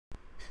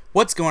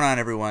What's going on,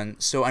 everyone?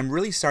 So I'm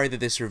really sorry that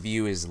this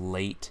review is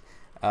late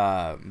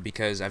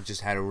because I've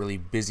just had a really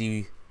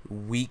busy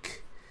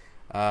week.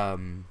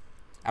 I'm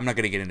not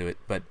going to get into it,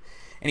 but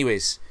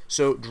anyways,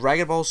 so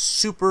Dragon Ball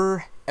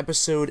Super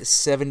episode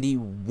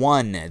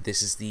 71.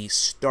 This is the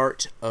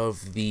start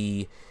of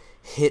the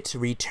Hit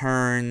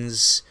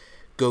Returns,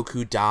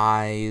 Goku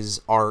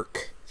dies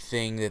arc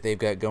thing that they've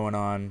got going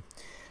on.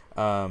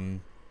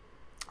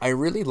 I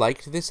really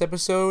liked this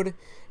episode,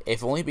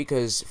 if only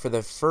because for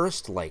the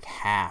first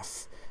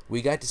half,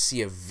 we got to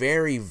see a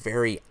very,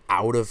 very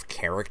out of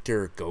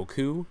character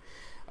Goku.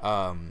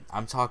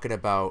 I'm talking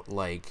about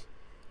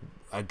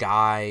a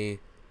guy,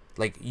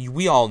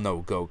 we all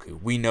know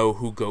Goku. We know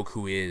who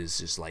Goku is,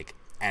 just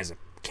as a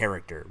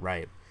character,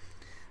 right?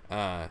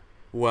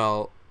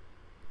 Well,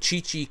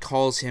 Chi-Chi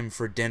calls him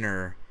for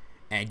dinner,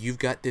 and you've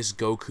got this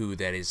Goku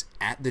that is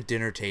at the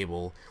dinner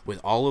table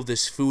with all of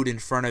this food in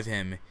front of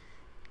him,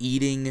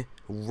 eating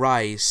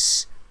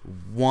rice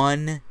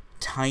one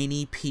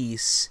tiny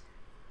piece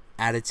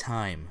at a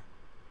time.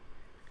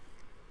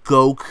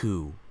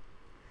 Goku.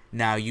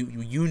 Now,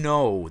 you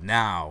know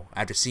now,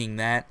 after seeing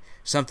that,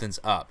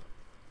 something's up.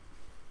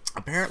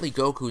 Apparently,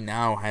 Goku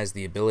now has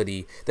the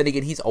ability, then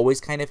again, he's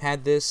always kind of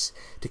had this,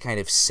 to kind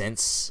of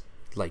sense,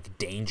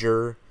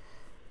 danger.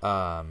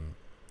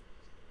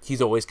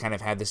 He's always kind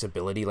of had this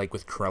ability,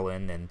 with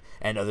Krillin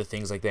and other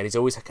things like that. He's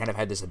always kind of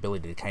had this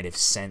ability to kind of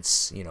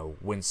sense,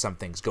 when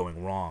something's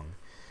going wrong,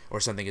 or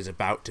something is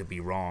about to be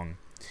wrong.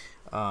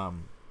 Yeah,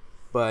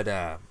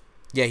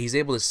 he's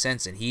able to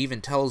sense it. He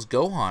even tells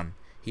Gohan,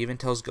 he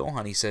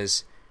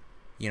says,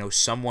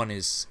 someone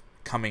is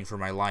coming for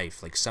my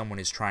life. Someone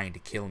is trying to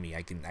kill me.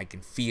 I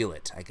can feel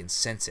it. I can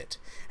sense it.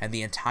 And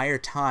the entire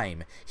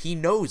time, he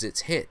knows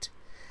it's Hit.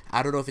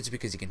 I don't know if it's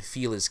because he can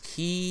feel his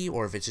ki,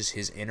 or if it's just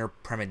his inner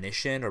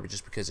premonition, or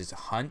just because it's a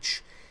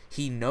hunch.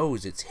 He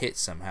knows it's Hit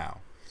somehow.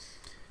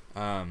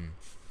 And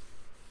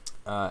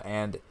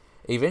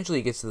eventually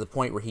it gets to the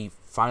point where he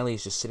finally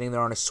is just sitting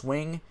there on a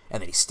swing, and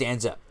then he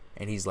stands up,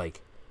 and he's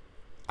like,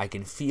 I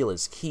can feel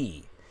his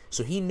ki.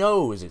 So he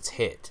knows it's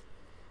Hit.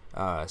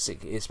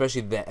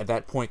 Especially at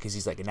that point, because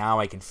he's like, now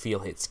I can feel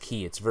Hit's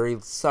ki. It's very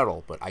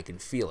subtle, but I can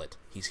feel it.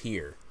 He's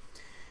here.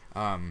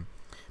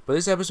 But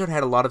this episode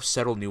had a lot of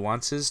subtle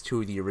nuances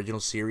to the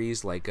original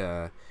series. One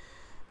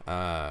that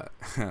I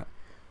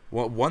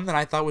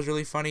thought was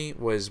really funny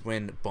was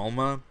when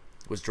Bulma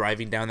was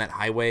driving down that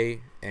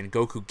highway and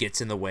Goku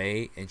gets in the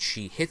way and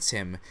she hits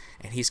him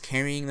and he's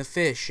carrying the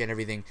fish and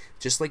everything,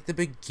 just like the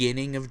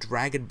beginning of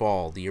Dragon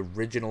Ball, the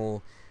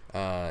original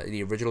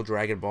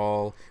Dragon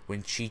Ball, when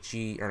when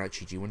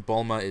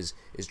Bulma is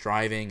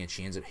driving and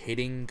she ends up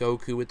hitting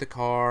Goku with the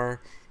car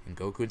and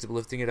Goku ends up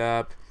lifting it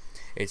up.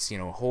 It's, a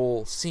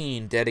whole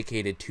scene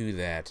dedicated to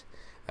that.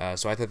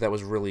 So I thought that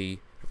was really,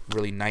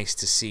 really nice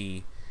to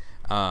see.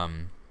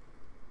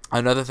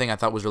 Another thing I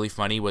thought was really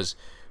funny was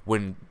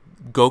when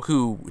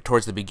Goku,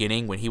 towards the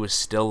beginning, when he was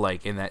still,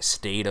 in that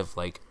state of,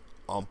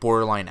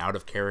 borderline out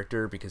of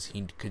character because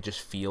he could just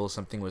feel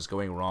something was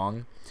going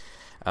wrong.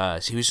 So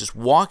he was just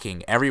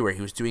walking everywhere.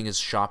 He was doing his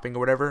shopping or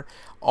whatever,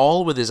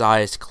 all with his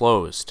eyes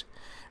closed.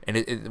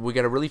 And we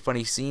got a really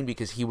funny scene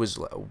because he was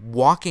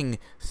walking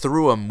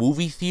through a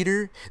movie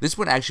theater. This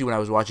one, actually, when I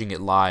was watching it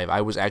live,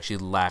 I was actually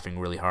laughing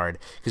really hard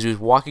because he was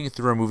walking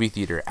through a movie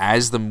theater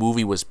as the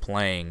movie was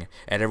playing,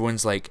 and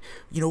everyone's like,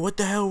 what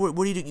the hell? What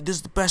are you doing? This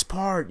is the best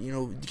part.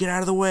 Get out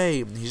of the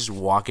way. And he's just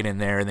walking in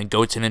there, and then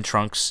Goten and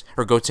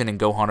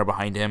Gohan are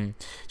behind him,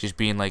 just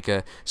being like,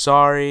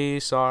 sorry,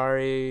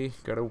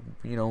 got a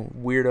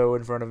weirdo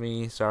in front of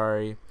me,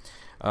 sorry.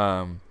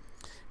 I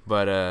don't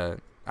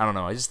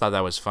know. I just thought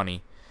that was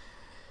funny.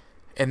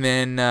 And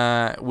then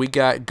we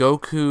got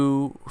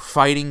Goku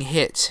fighting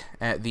Hit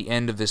at the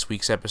end of this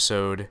week's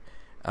episode.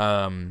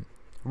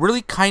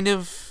 Really kind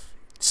of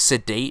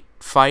sedate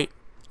fight.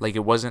 It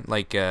wasn't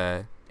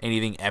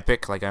anything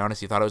epic like I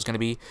honestly thought it was going to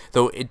be.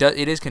 Though it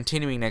is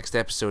continuing next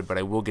episode, but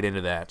I will get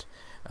into that.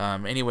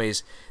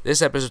 Anyways,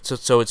 this episode,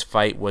 so its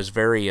fight was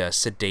very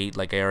sedate,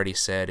 like I already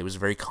said. It was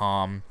very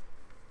calm.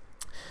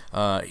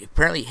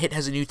 Apparently Hit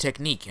has a new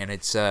technique, and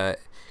it's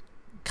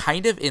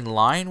kind of in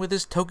line with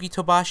his Toki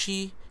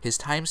Tobashi, his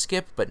time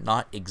skip, but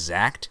not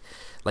exact.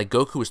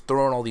 Goku was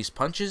throwing all these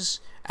punches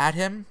at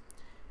him,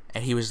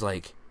 and he was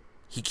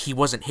he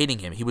wasn't hitting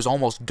him. He was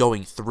almost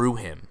going through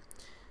him.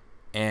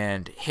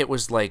 And Hit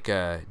was like,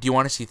 do you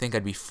honestly think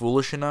I'd be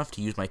foolish enough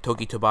to use my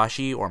Toki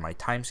Tobashi or my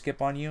time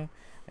skip on you?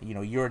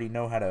 You already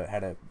know how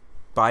to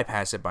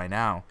bypass it by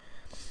now.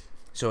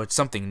 So it's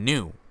something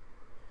new.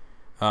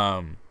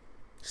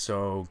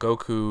 So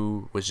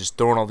Goku was just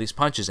throwing all these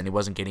punches and he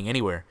wasn't getting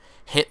anywhere.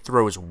 Hit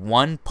throws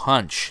one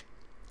punch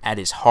at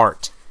his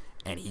heart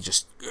and he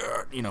just,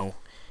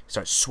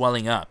 starts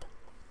swelling up.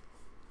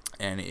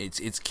 And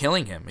it's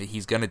killing him.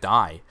 He's going to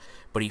die.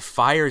 But he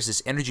fires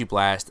this energy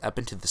blast up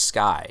into the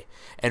sky.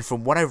 And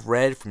from what I've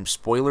read from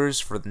spoilers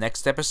for the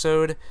next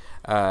episode,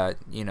 if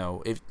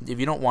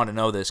you don't want to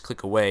know this,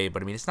 click away.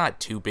 But, it's not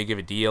too big of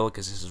a deal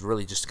because this is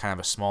really just kind of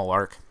a small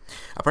arc.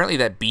 Apparently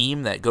that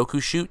beam that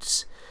Goku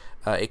shoots,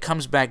 it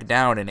comes back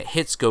down and it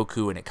hits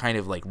Goku and it kind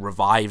of like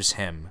revives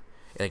him.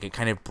 Like it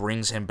kind of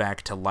brings him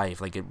back to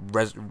life. Like it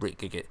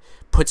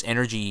puts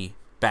energy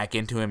back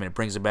into him and it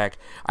brings him back.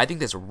 I think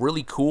that's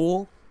really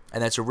cool,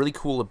 and that's a really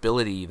cool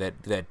ability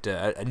that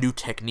a new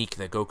technique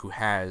that Goku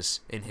has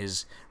in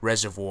his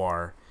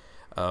reservoir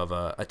of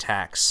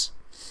attacks.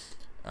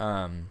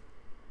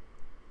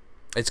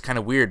 It's kind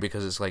of weird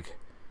because it's like,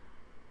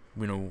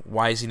 you know,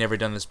 why has he never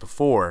done this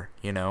before?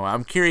 You know,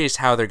 I'm curious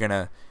how they're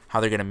gonna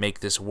make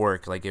this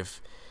work. Like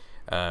if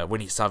when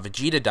he saw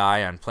Vegeta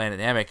die on Planet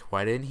Namek,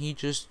 why didn't he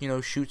just, you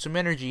know, shoot some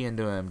energy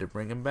into him to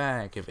bring him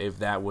back? If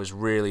that was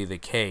really the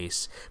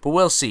case, but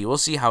we'll see. We'll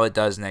see how it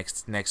does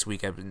next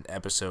week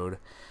episode.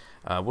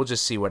 We'll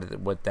just see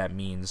what that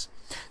means.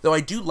 Though I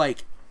do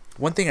like,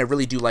 one thing I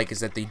really do like is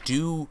that they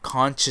do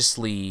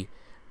consciously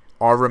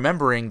are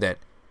remembering that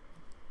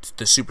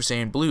the Super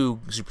Saiyan Blue,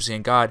 Super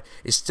Saiyan God,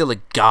 is still a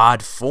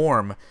God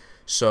form.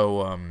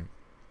 So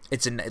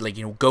it's like,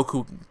 you know,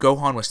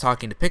 Gohan was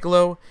talking to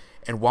Piccolo,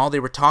 and while they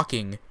were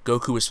talking,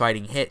 Goku was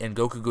fighting Hit, and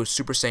Goku goes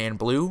Super Saiyan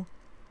Blue,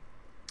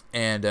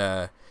 and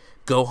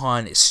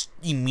Gohan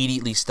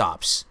immediately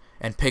stops,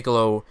 and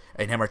Piccolo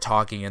and him are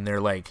talking, and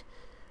they're like,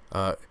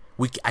 I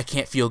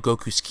can't feel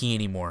Goku's ki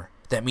anymore.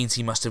 That means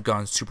he must have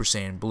gone Super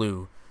Saiyan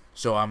Blue.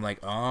 So I'm like,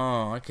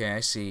 oh, okay, I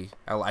see.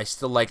 I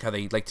still like how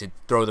they like to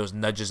throw those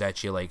nudges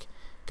at you, like,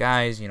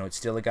 guys, you know, it's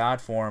still a God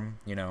form,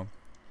 you know.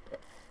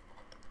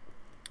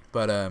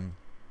 But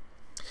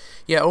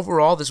yeah,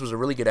 overall, this was a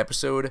really good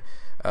episode.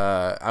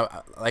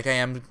 Like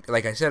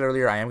I said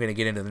earlier, I am gonna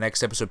get into the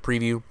next episode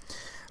preview.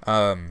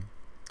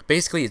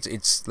 Basically,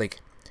 it's like,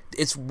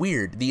 it's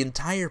weird. The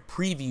entire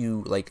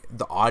preview, like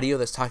the audio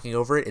that's talking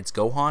over it, it's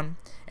Gohan.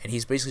 And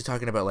he's basically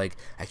talking about, like,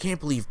 I can't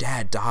believe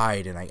Dad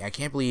died, and I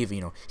can't believe, you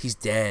know, he's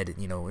dead,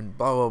 you know, and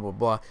blah, blah, blah,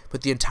 blah.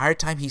 But the entire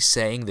time he's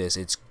saying this,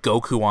 it's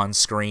Goku on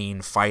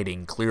screen,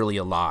 fighting, clearly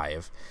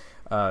alive.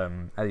 I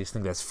just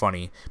think that's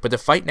funny. But the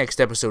fight next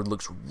episode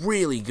looks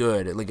really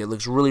good. Like, it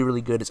looks really,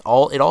 really good. It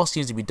all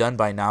seems to be done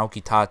by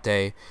Naoki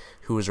Tate,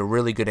 who is a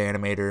really good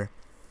animator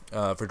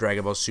for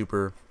Dragon Ball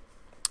Super.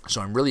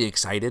 So I'm really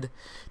excited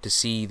to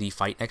see the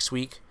fight next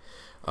week.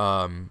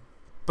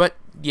 But,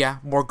 yeah,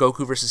 more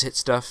Goku versus Hit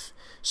stuff.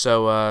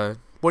 So,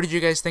 what did you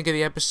guys think of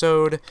the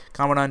episode?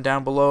 Comment on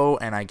down below,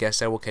 and I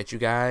guess I will catch you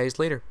guys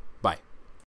later.